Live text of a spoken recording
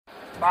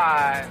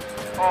5,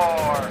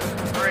 4,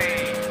 3,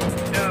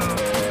 2,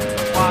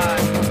 1,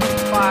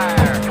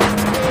 fire.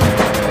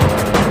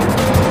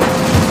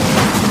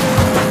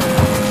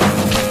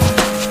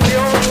 The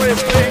only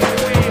thing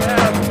we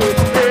have to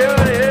fear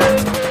is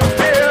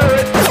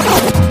spirit.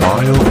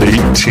 Mile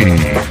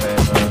 18.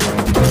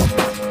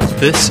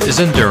 This is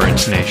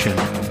Endurance Nation.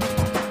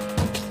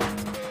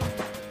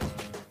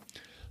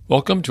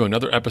 Welcome to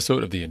another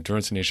episode of the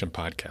Endurance Nation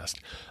podcast.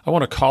 I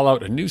want to call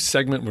out a new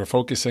segment we're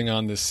focusing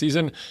on this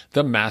season,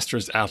 the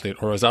Masters Athlete,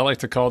 or as I like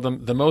to call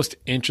them, the most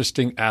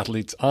interesting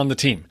athletes on the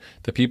team.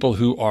 The people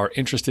who are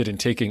interested in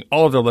taking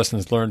all of their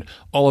lessons learned,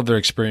 all of their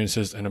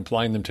experiences, and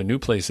applying them to new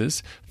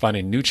places,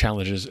 finding new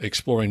challenges,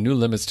 exploring new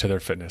limits to their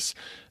fitness.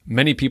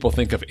 Many people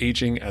think of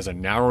aging as a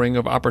narrowing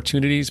of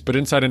opportunities, but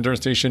inside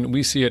Endurance Nation,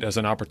 we see it as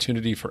an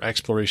opportunity for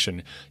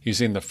exploration,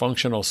 using the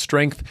functional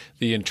strength,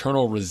 the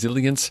internal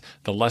resilience,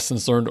 the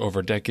lessons learned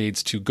over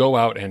decades to go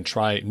out and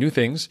try new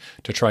things,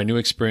 to try new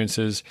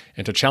experiences,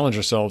 and to challenge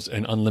ourselves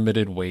in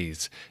unlimited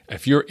ways.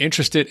 If you're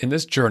interested in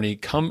this journey,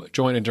 come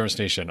join Endurance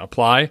Nation.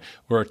 Apply.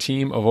 We're a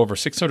team of over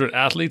 600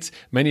 athletes,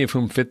 many of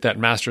whom fit that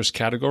master's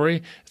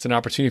category. It's an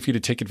opportunity for you to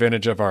take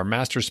advantage of our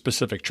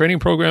master-specific training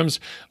programs,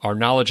 our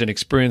knowledge and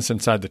experience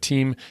inside the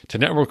team, to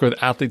network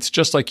with athletes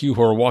just like you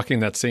who are walking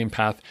that same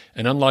path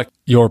and unlock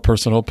your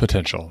personal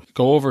potential.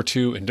 Go over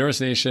to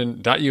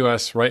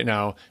endurancenation.us right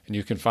now and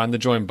you can find the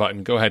join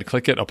button. Go ahead,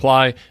 click it,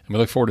 apply, and we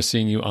look forward to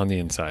seeing you on the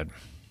inside.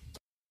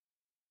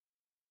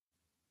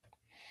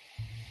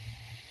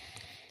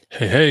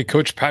 Hey,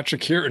 Coach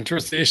Patrick here,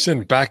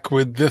 Interstation, back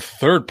with the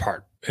third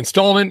part,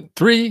 installment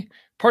 3,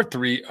 part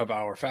 3 of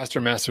our Faster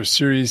Masters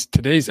series.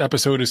 Today's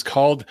episode is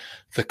called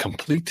The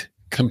Complete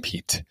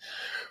Compete.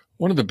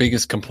 One of the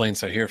biggest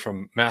complaints I hear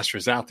from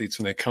Masters athletes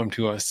when they come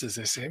to us is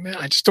they say, man,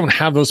 I just don't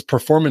have those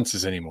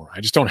performances anymore.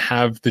 I just don't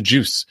have the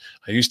juice.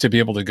 I used to be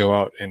able to go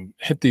out and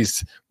hit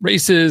these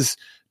races,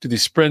 do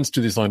these sprints,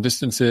 do these long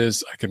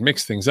distances. I could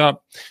mix things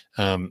up.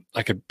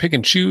 I could pick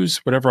and choose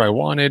whatever I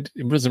wanted.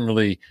 It wasn't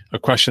really a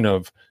question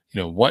of,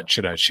 what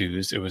should I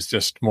choose? It was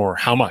just more,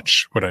 how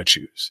much would I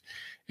choose?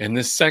 And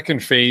this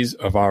second phase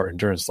of our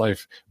endurance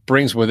life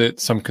brings with it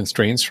some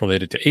constraints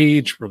related to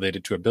age,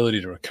 related to ability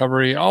to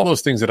recovery, all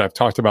those things that I've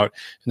talked about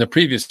in the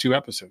previous 2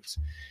 episodes.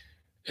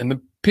 And the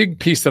big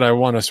piece that I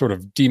want to sort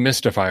of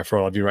demystify for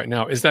all of you right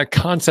now is that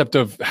concept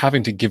of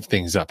having to give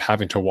things up,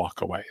 having to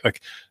walk away.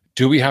 Like,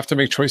 do we have to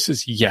make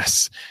choices?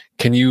 Yes.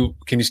 Can you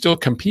still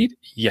compete?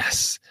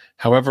 Yes.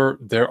 However,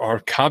 there are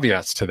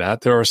caveats to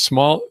that. There are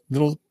small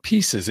little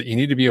pieces that you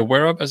need to be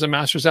aware of as a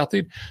master's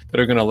athlete that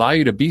are going to allow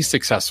you to be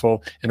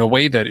successful in a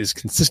way that is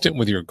consistent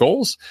with your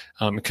goals,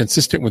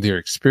 consistent with your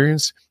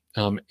experience,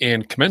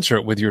 and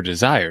commensurate with your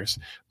desires.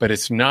 But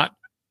it's not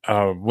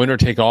a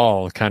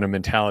winner-take-all kind of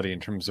mentality in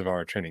terms of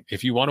our training.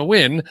 If you want to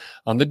win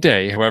on the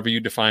day, however you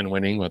define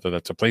winning, whether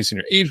that's a place in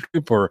your age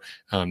group or,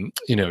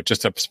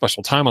 just a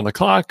special time on the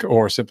clock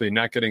or simply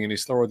not getting any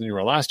slower than you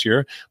were last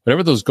year,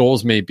 whatever those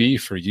goals may be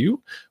for you,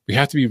 we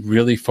have to be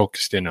really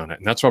focused in on it.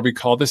 And that's why we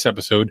call this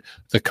episode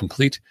The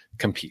Complete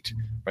Compete,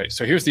 right?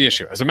 So here's the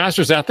issue. As a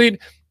master's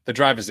athlete, the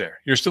drive is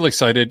there. You're still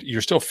excited.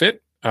 You're still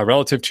fit.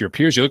 Relative to your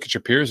peers, you look at your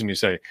peers and you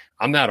say,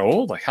 I'm that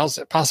old? Like, how's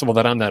it possible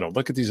that I'm that old?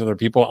 Look at these other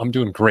people. I'm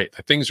doing great.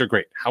 Like, things are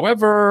great.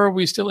 However,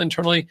 we still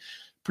internally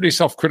pretty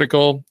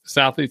self-critical as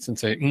athletes and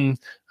say, I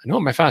know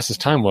what my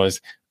fastest time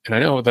was, and I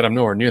know that I'm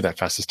nowhere near that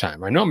fastest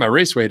time. I know what my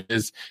race weight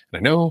is, and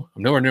I know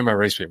I'm nowhere near my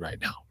race weight right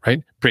now,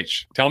 right?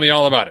 Preach. Tell me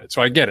all about it.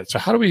 So I get it. So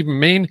how do we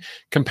remain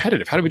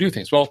competitive? How do we do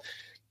things? Well,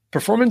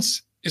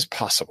 performance is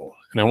possible.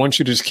 And I want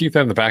you to just keep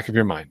that in the back of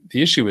your mind.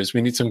 The issue is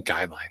we need some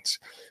guidelines.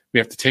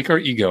 We have to take our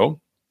ego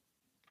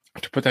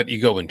to put that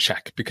ego in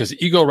check, because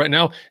ego right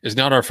now is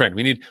not our friend.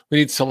 We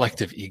need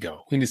selective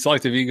ego. We need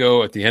selective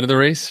ego at the end of the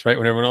race, right?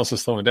 When everyone else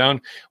is slowing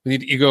down. We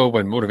need ego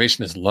when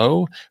motivation is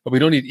low, but we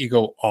don't need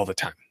ego all the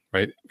time,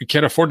 right? We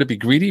can't afford to be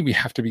greedy. We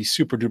have to be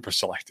super duper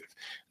selective.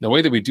 And the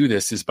way that we do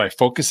this is by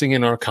focusing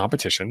in our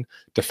competition,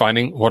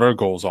 defining what our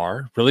goals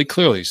are really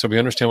clearly so we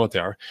understand what they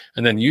are,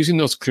 and then using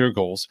those clear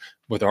goals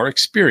with our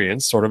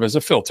experience sort of as a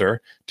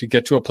filter to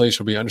get to a place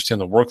where we understand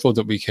the workload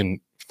that we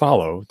can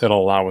follow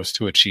that'll allow us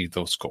to achieve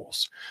those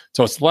goals.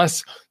 So it's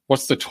less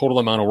what's the total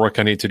amount of work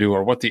I need to do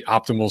or what the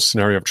optimal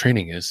scenario of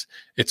training is.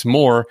 It's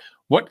more,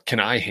 what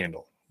can I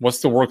handle? What's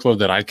the workload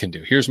that I can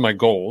do? Here's my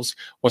goals.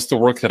 What's the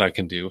work that I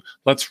can do?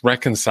 Let's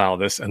reconcile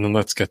this and then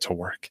let's get to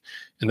work.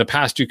 In the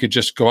past, you could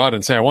just go out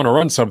and say, I want to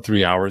run sub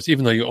 3 hours,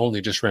 even though you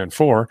only just ran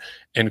 4,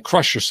 and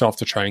crush yourself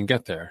to try and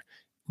get there.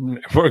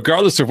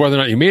 Regardless of whether or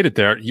not you made it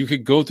there, you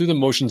could go through the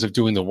motions of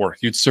doing the work.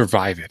 You'd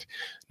survive it.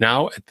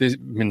 Now,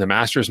 in the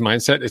master's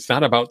mindset, it's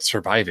not about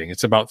surviving.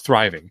 It's about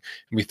thriving.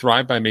 And we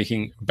thrive by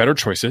making better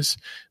choices,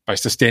 by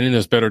sustaining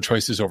those better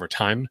choices over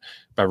time,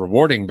 by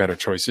rewarding better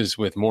choices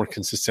with more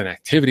consistent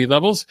activity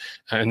levels,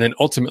 and then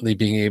ultimately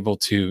being able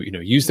to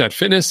use that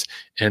fitness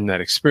and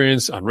that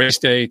experience on race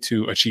day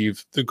to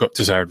achieve the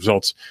desired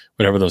results,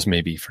 whatever those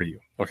may be for you.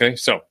 Okay,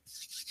 so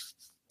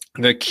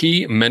the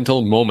key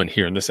mental moment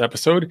here in this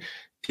episode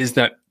is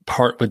that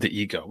part with the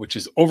ego, which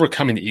is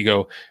overcoming the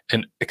ego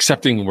and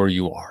accepting where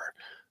you are.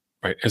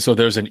 right? And so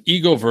there's an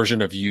ego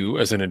version of you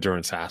as an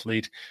endurance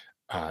athlete.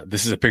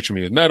 This is a picture of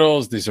me with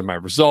medals. These are my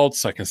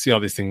results. I can see all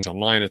these things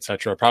online,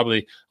 etc.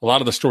 Probably a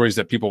lot of the stories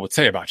that people would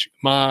say about you.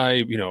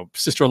 My,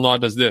 sister-in-law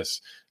does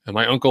this, and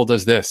my uncle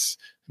does this,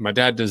 and my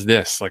dad does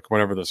this, like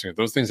whatever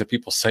those things that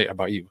people say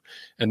about you.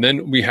 And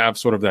then we have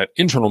sort of that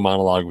internal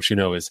monologue, which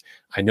is,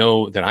 I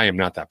know that I am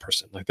not that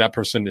person. Like that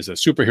person is a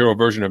superhero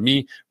version of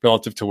me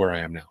relative to where I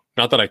am now.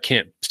 Not that I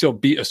can't still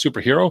be a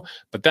superhero,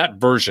 but that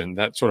version,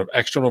 that sort of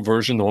external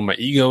version, the one my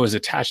ego is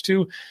attached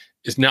to,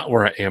 is not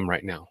where I am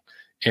right now.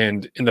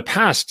 And in the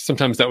past,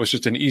 sometimes that was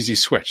just an easy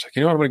switch. Like,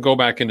 I'm going to go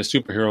back into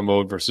superhero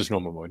mode versus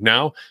normal mode.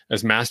 Now,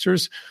 as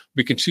masters,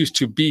 we can choose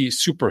to be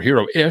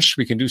superhero-ish.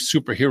 We can do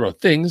superhero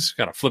things.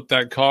 Got to flip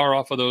that car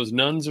off of those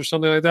nuns or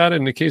something like that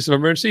in the case of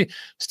emergency.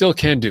 Still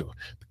can do.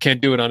 Can't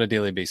do it on a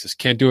daily basis.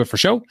 Can't do it for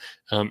show,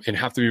 and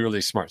have to be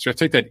really smart. So we have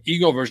to take that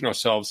ego version of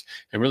ourselves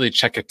and really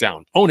check it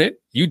down. Own it.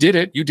 You did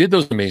it. You did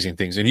those amazing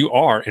things. And you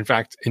are, in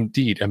fact,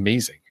 indeed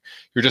amazing.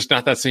 You're just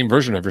not that same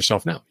version of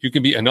yourself now. You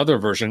can be another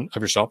version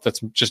of yourself that's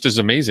just as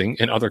amazing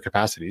in other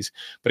capacities,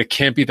 but it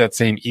can't be that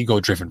same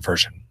ego-driven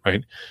version,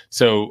 right?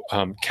 So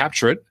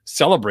capture it,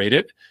 celebrate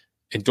it,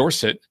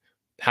 endorse it,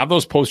 have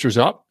those posters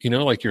up,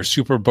 like your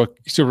super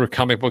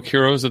comic book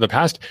heroes of the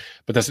past,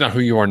 but that's not who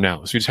you are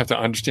now. So you just have to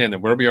understand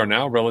that where we are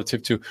now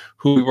relative to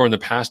who we were in the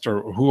past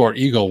or who our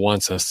ego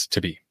wants us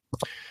to be.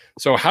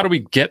 So how do we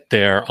get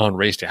there on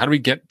race day? How do we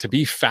get to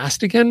be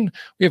fast again?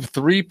 We have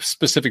 3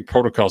 specific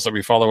protocols that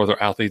we follow with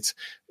our athletes,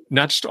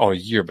 not just all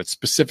year, but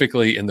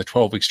specifically in the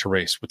 12 weeks to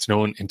race, what's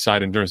known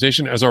inside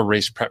Interstation as our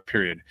race prep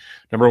period.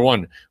 Number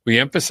 1, we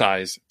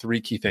emphasize 3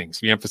 key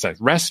things. We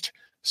emphasize rest,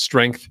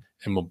 strength,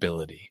 and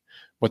mobility.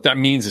 What that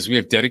means is we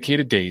have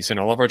dedicated days in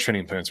all of our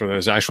training plans where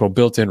there's actual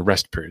built-in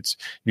rest periods.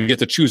 You get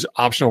to choose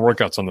optional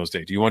workouts on those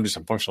days. Do you want to do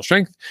some functional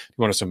strength? Do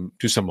you want to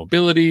do some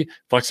mobility,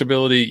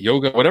 flexibility,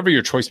 yoga, whatever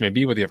your choice may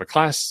be, whether you have a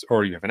class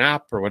or you have an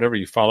app or whatever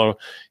you follow?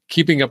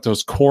 Keeping up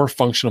those core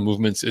functional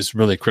movements is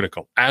really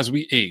critical. As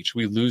we age,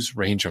 we lose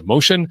range of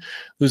motion.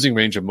 Losing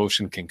range of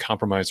motion can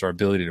compromise our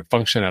ability to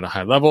function at a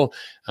high level.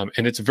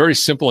 And it's very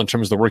simple in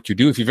terms of the work you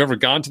do. If you've ever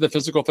gone to the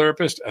physical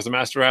therapist as a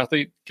master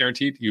athlete,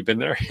 guaranteed you've been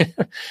there.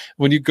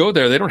 When you go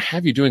there, they don't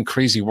have you doing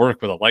crazy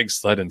work with a leg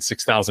sled and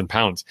 6,000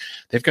 pounds.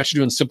 They've got you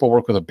doing simple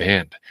work with a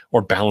band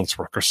or balance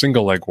work or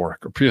single leg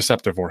work or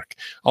proprioceptive work.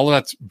 All of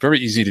that's very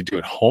easy to do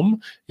at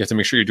home. You have to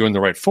make sure you're doing the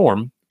right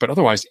form, but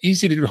otherwise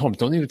easy to do at home.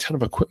 Don't need a ton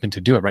of equipment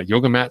to do it, right?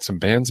 Yoga mat, some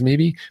bands,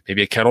 maybe a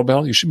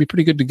kettlebell. You should be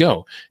pretty good to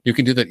go. You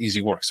can do that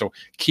easy work. So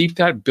keep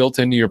that built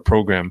into your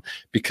program,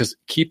 because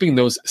keeping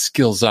those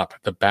skills up,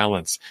 the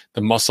balance,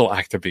 the muscle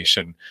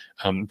activation,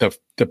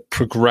 the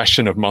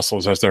progression of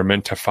muscles as they're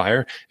meant to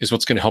fire is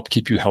what's going to help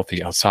keep you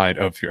healthy outside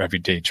of your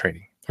everyday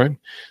training, right?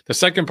 The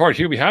second part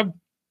here we have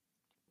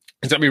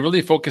is that we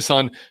really focus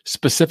on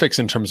specifics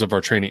in terms of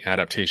our training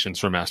adaptations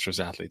for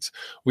masters athletes.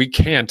 We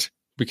can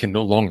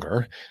no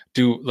longer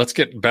do, let's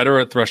get better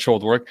at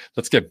threshold work,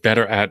 let's get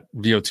better at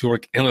VO2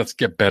 work, and let's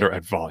get better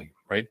at volume,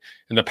 right?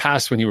 In the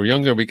past, when you were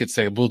younger, we could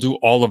say, we'll do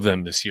all of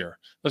them this year.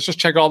 Let's just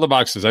check all the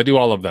boxes. I do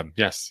all of them.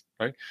 Yes,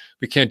 right?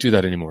 We can't do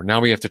that anymore. Now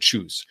we have to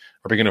choose.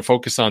 Are we going to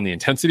focus on the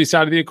intensity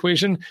side of the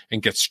equation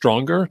and get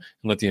stronger and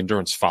let the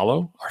endurance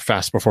follow, our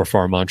fast before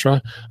far mantra?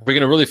 Are we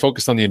going to really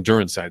focus on the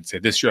endurance side? Say,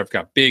 this year I've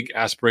got big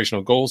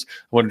aspirational goals.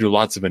 I want to do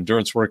lots of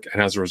endurance work.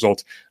 And as a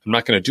result, I'm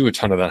not going to do a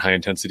ton of that high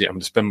intensity. I'm going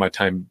to spend my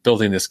time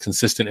building this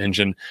consistent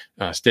engine,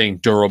 staying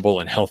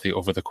durable and healthy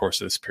over the course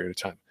of this period of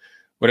time.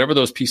 Whatever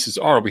those pieces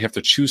are, we have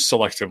to choose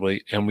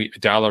selectively, and we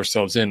dial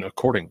ourselves in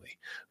accordingly,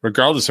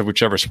 regardless of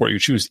whichever sport you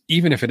choose.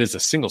 Even if it is a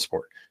single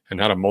sport and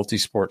not a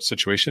multi-sport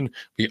situation,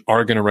 we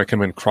are going to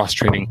recommend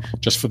cross-training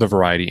just for the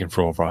variety and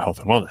for overall health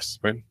and wellness,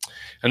 right?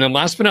 And then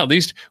last but not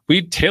least,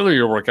 we tailor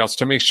your workouts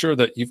to make sure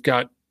that you've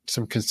got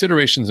some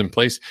considerations in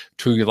place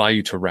to allow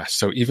you to rest.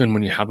 So even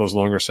when you have those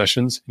longer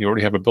sessions, you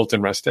already have a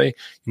built-in rest day,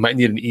 you might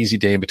need an easy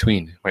day in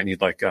between. You might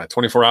need like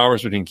 24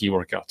 hours between key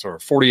workouts, or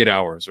 48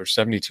 hours, or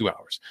 72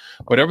 hours.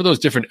 Whatever those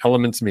different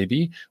elements may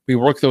be, we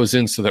work those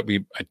in so that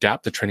we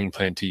adapt the training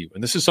plan to you.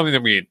 And this is something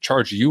that we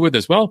charge you with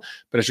as well,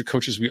 but as your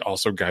coaches, we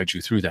also guide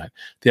you through that.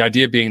 The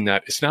idea being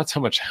that it's not so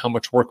much how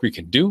much work we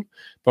can do,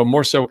 but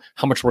more so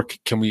how much work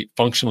can we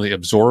functionally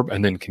absorb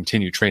and then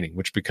continue training,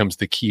 which becomes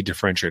the key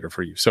differentiator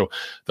for you. So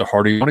the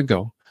harder you want to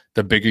go,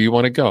 the bigger you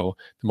want to go,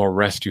 the more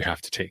rest you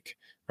have to take,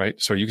 right?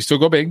 So you can still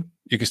go big,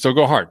 you can still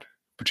go hard,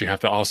 but you have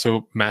to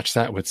also match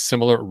that with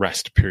similar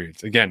rest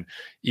periods. Again,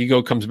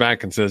 ego comes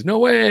back and says, no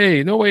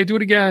way, do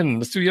it again.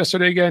 Let's do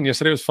yesterday again.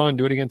 Yesterday was fun,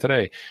 do it again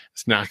today.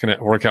 It's not going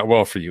to work out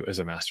well for you as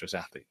a master's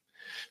athlete.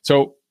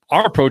 So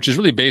our approach is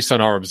really based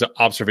on our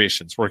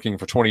observations, working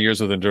for 20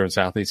 years with endurance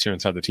athletes here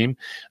inside the team.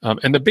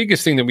 And the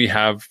biggest thing that we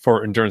have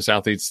for endurance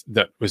athletes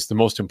that was the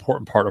most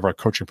important part of our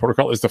coaching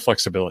protocol is the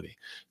flexibility.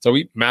 So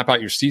we map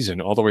out your season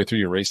all the way through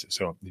your races.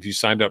 So if you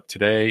signed up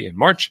today in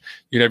March,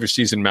 you'd have your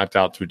season mapped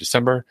out through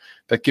December.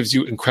 That gives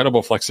you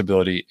incredible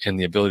flexibility and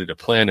the ability to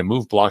plan and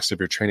move blocks of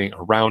your training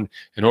around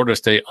in order to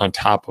stay on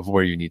top of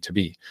where you need to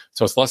be.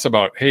 So it's less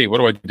about, hey, what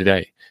do I do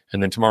today?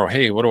 And then tomorrow,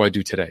 hey, what do I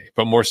do today?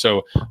 But more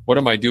so, what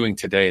am I doing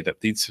today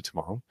that leads to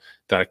tomorrow?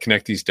 That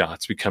connect these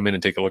dots. We come in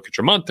and take a look at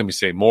your month and we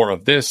say more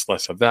of this,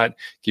 less of that,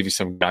 give you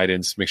some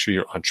guidance, make sure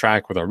you're on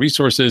track with our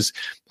resources,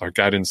 our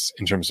guidance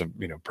in terms of,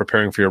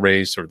 preparing for your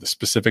race or the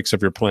specifics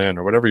of your plan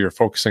or whatever you're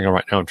focusing on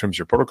right now in terms of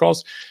your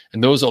protocols.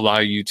 And those allow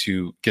you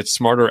to get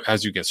smarter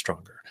as you get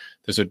stronger.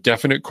 There's a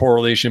definite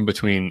correlation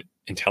between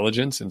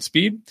intelligence and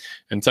speed.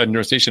 Inside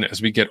Interstation,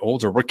 as we get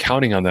older, we're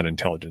counting on that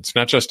intelligence,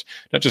 not just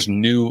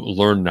new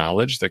learned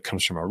knowledge that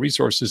comes from our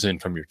resources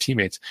and from your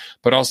teammates,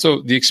 but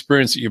also the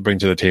experience that you bring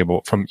to the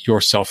table from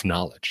your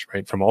self-knowledge,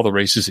 right? From all the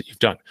races that you've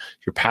done.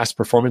 Your past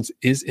performance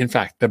is, in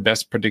fact, the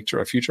best predictor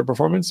of future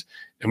performance.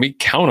 And we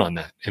count on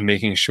that in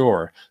making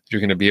sure that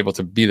you're going to be able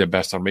to be the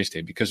best on race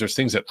day, because there's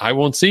things that I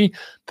won't see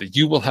that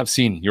you will have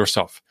seen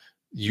yourself.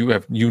 You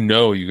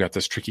got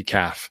this tricky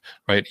calf,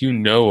 right? You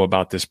know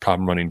about this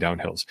problem running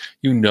downhills.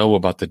 You know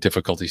about the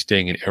difficulty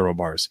staying in aero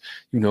bars.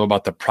 You know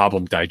about the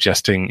problem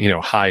digesting,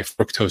 high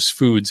fructose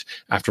foods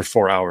after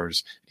 4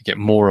 hours. You get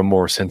more and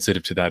more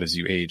sensitive to that as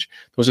you age.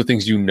 Those are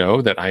things that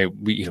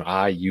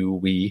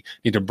we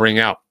need to bring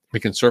out. We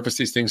can surface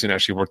these things and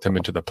actually work them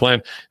into the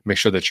plan, make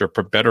sure that you're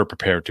better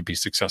prepared to be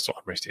successful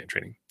on race day and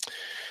training.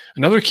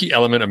 Another key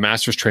element of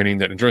master's training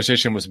that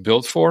Interstation was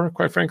built for,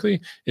 quite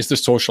frankly, is the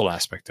social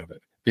aspect of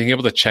it. Being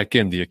able to check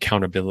in, the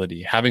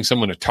accountability, having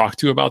someone to talk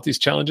to about these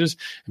challenges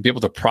and be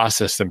able to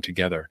process them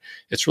together.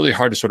 It's really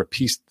hard to sort of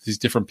piece these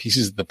different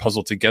pieces of the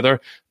puzzle together,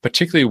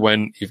 particularly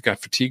when you've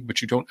got fatigue,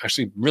 but you don't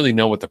actually really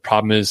know what the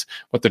problem is,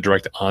 what the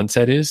direct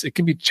onset is. It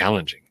can be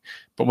challenging.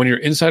 But when you're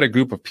inside a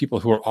group of people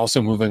who are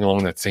also moving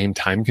along that same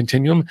time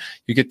continuum,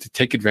 you get to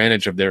take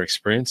advantage of their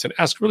experience and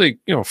ask really,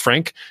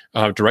 frank,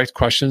 direct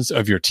questions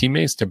of your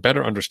teammates to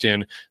better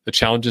understand the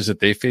challenges that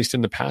they faced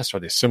in the past. Are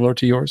they similar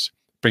to yours?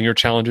 Bring your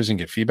challenges and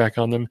get feedback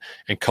on them,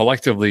 and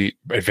collectively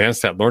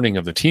advance that learning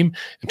of the team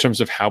in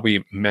terms of how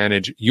we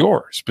manage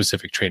your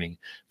specific training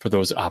for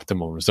those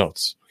optimal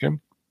results. Okay.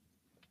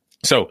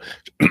 So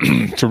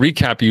to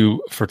recap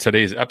you for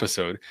today's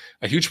episode,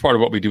 a huge part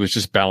of what we do is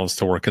just balance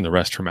the work and the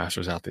rest for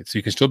masters athletes. So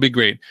you can still be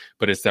great,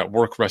 but it's that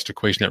work rest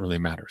equation that really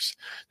matters.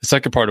 The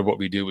second part of what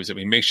we do is that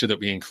we make sure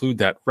that we include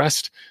that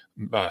rest,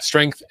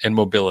 strength, and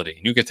mobility.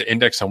 You get to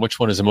index on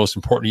which one is the most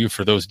important to you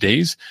for those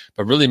days,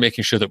 but really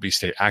making sure that we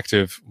stay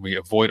active. We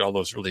avoid all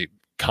those really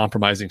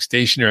compromising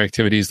stationary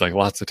activities like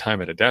lots of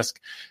time at a desk.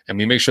 And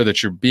we make sure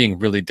that you're being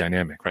really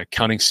dynamic, right?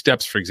 Counting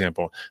steps, for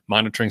example,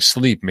 monitoring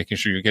sleep, making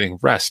sure you're getting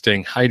rest,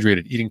 staying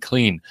hydrated, eating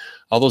clean.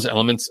 All those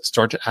elements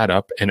start to add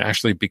up and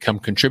actually become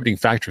contributing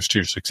factors to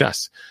your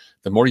success.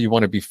 The more you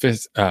want to be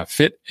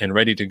fit and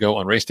ready to go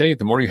on race day,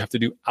 the more you have to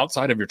do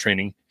outside of your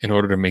training in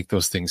order to make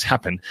those things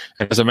happen.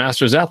 And as a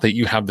master's athlete,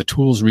 you have the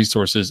tools,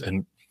 resources,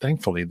 and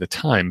thankfully the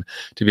time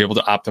to be able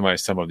to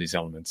optimize some of these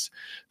elements.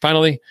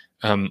 Finally,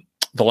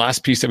 the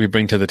last piece that we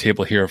bring to the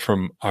table here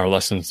from our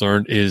lessons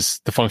learned is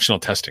the functional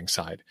testing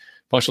side.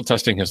 Functional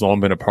testing has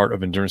long been a part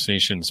of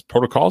Interstation's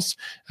protocols.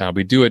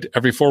 We do it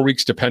every 4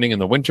 weeks, depending in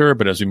the winter,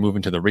 but as we move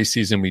into the race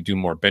season, we do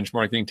more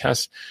benchmarking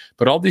tests.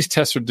 But all these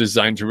tests are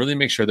designed to really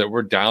make sure that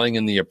we're dialing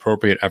in the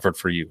appropriate effort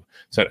for you.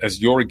 So that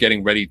as you're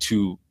getting ready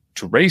to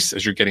race,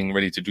 as you're getting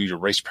ready to do your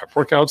race prep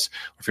workouts,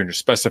 or if you're in your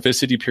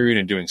specificity period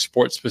and doing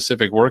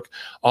sport-specific work,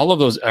 all of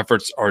those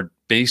efforts are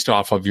based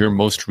off of your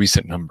most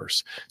recent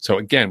numbers. So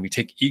again, we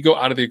take ego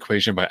out of the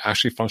equation by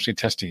actually functionally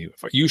testing you.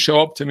 If you show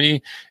up to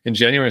me in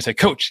January and say,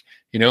 Coach,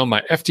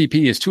 my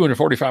FTP is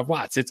 245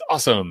 watts. It's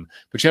awesome.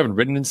 But you haven't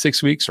ridden in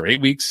 6 weeks or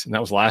 8 weeks, and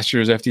that was last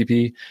year's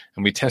FTP,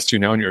 and we test you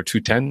now and you're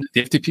 210.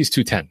 The FTP is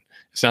 210.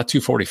 It's not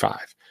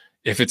 245.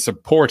 If it's a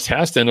poor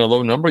test and a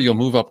low number, you'll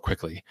move up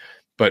quickly.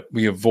 But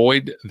we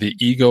avoid the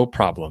ego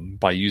problem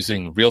by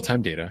using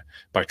real-time data,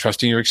 by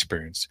trusting your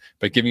experience,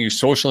 by giving you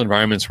social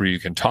environments where you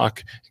can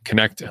talk,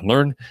 connect, and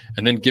learn,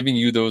 and then giving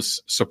you those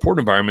support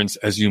environments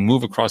as you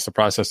move across the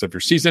process of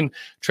your season,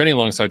 training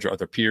alongside your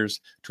other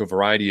peers to a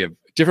variety of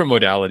different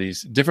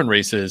modalities, different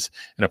races,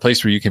 and a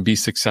place where you can be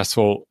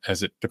successful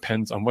as it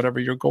depends on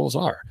whatever your goals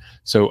are.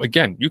 So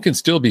again, you can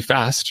still be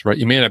fast, right?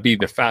 You may not be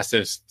the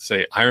fastest,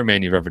 say,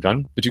 Ironman you've ever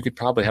done, but you could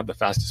probably have the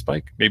fastest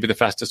bike, maybe the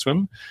fastest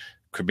swim,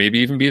 could maybe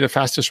even be the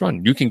fastest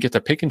run. You can get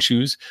to pick and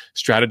choose,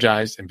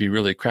 strategize, and be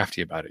really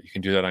crafty about it. You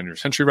can do that on your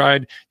century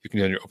ride. You can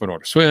do that on your open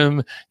water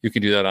swim. You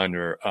can do that on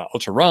your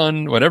ultra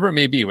run, whatever it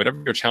may be,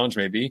 whatever your challenge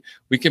may be.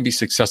 We can be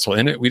successful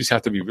in it. We just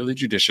have to be really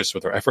judicious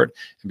with our effort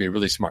and be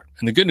really smart.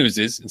 And the good news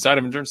is, inside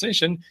of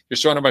Interstation, you're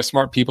surrounded by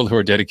smart people who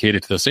are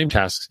dedicated to those same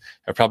tasks,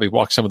 have probably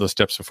walked some of those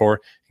steps before,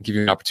 and give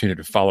you an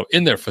opportunity to follow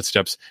in their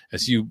footsteps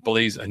as you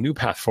blaze a new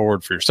path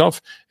forward for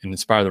yourself and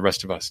inspire the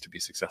rest of us to be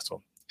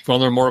successful. If you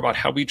want to learn more about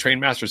how we train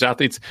masters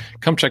athletes,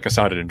 come check us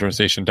out at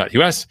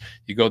interstation.us.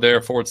 You go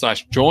there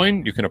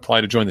 /join. You can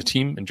apply to join the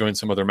team and join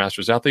some other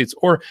masters athletes.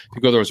 Or if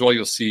you go there as well,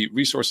 you'll see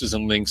resources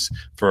and links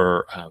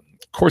for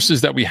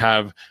courses that we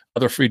have,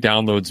 other free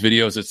downloads,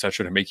 videos,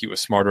 etc., to make you a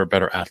smarter,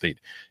 better athlete.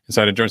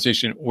 Inside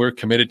Interstation, we're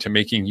committed to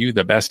making you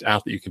the best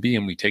athlete you can be.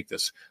 And we take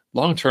this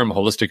long-term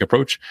holistic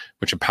approach,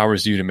 which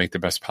empowers you to make the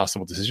best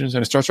possible decisions.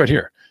 And it starts right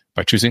here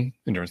by choosing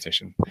Endurance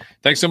Nation.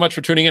 Thanks so much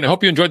for tuning in. I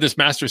hope you enjoyed this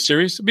Master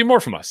Series. There'll be more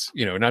from us,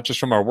 not just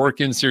from our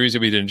work-in series that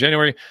we did in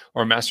January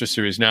or Master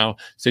Series now.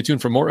 Stay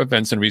tuned for more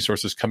events and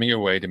resources coming your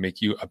way to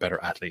make you a better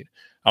athlete.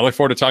 I look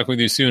forward to talking with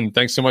you soon.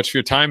 Thanks so much for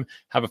your time.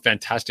 Have a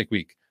fantastic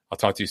week. I'll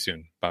talk to you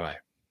soon. Bye-bye.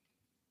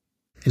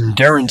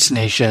 Endurance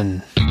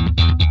Nation.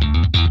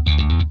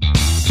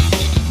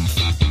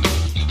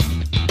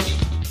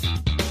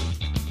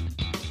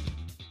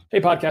 Hey,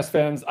 podcast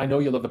fans. I know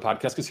you love the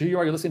podcast because here you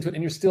are, you're listening to it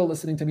and you're still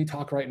listening to me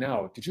talk right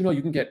now. Did you know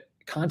you can get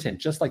content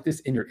just like this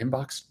in your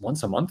inbox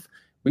once a month?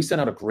 We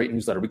send out a great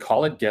newsletter. We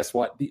call it, guess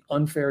what? The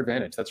Unfair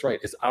Advantage. That's right.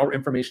 It's our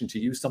information to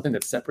you, something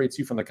that separates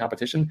you from the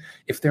competition.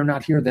 If they're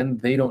not here, then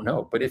they don't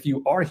know. But if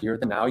you are here,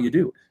 then now you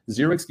do.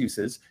 Zero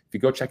excuses. If you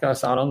go check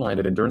us out online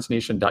at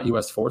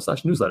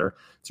endurancenation.us/newsletter,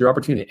 it's your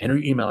opportunity to enter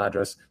your email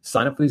address,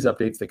 sign up for these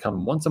updates. They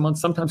come once a month,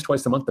 sometimes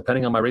twice a month,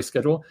 depending on my race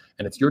schedule.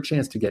 And it's your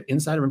chance to get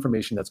insider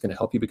information that's going to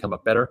help you become a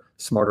better,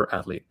 smarter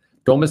athlete.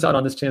 Don't miss out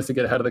on this chance to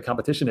get ahead of the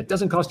competition. It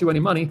doesn't cost you any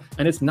money,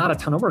 and it's not a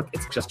ton of work.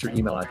 It's just your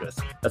email address.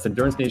 That's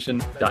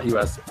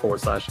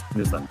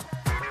endurancenation.us/newsletter.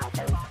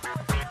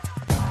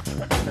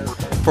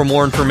 For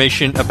more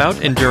information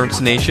about Endurance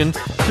Nation,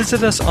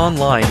 visit us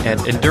online at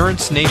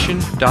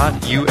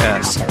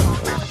endurancenation.us.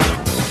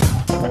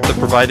 The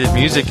provided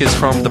music is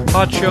from the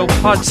Podshow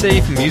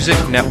Podsafe Music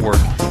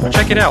Network.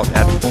 Check it out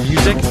at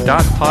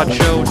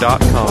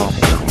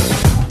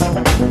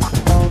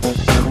music.podshow.com.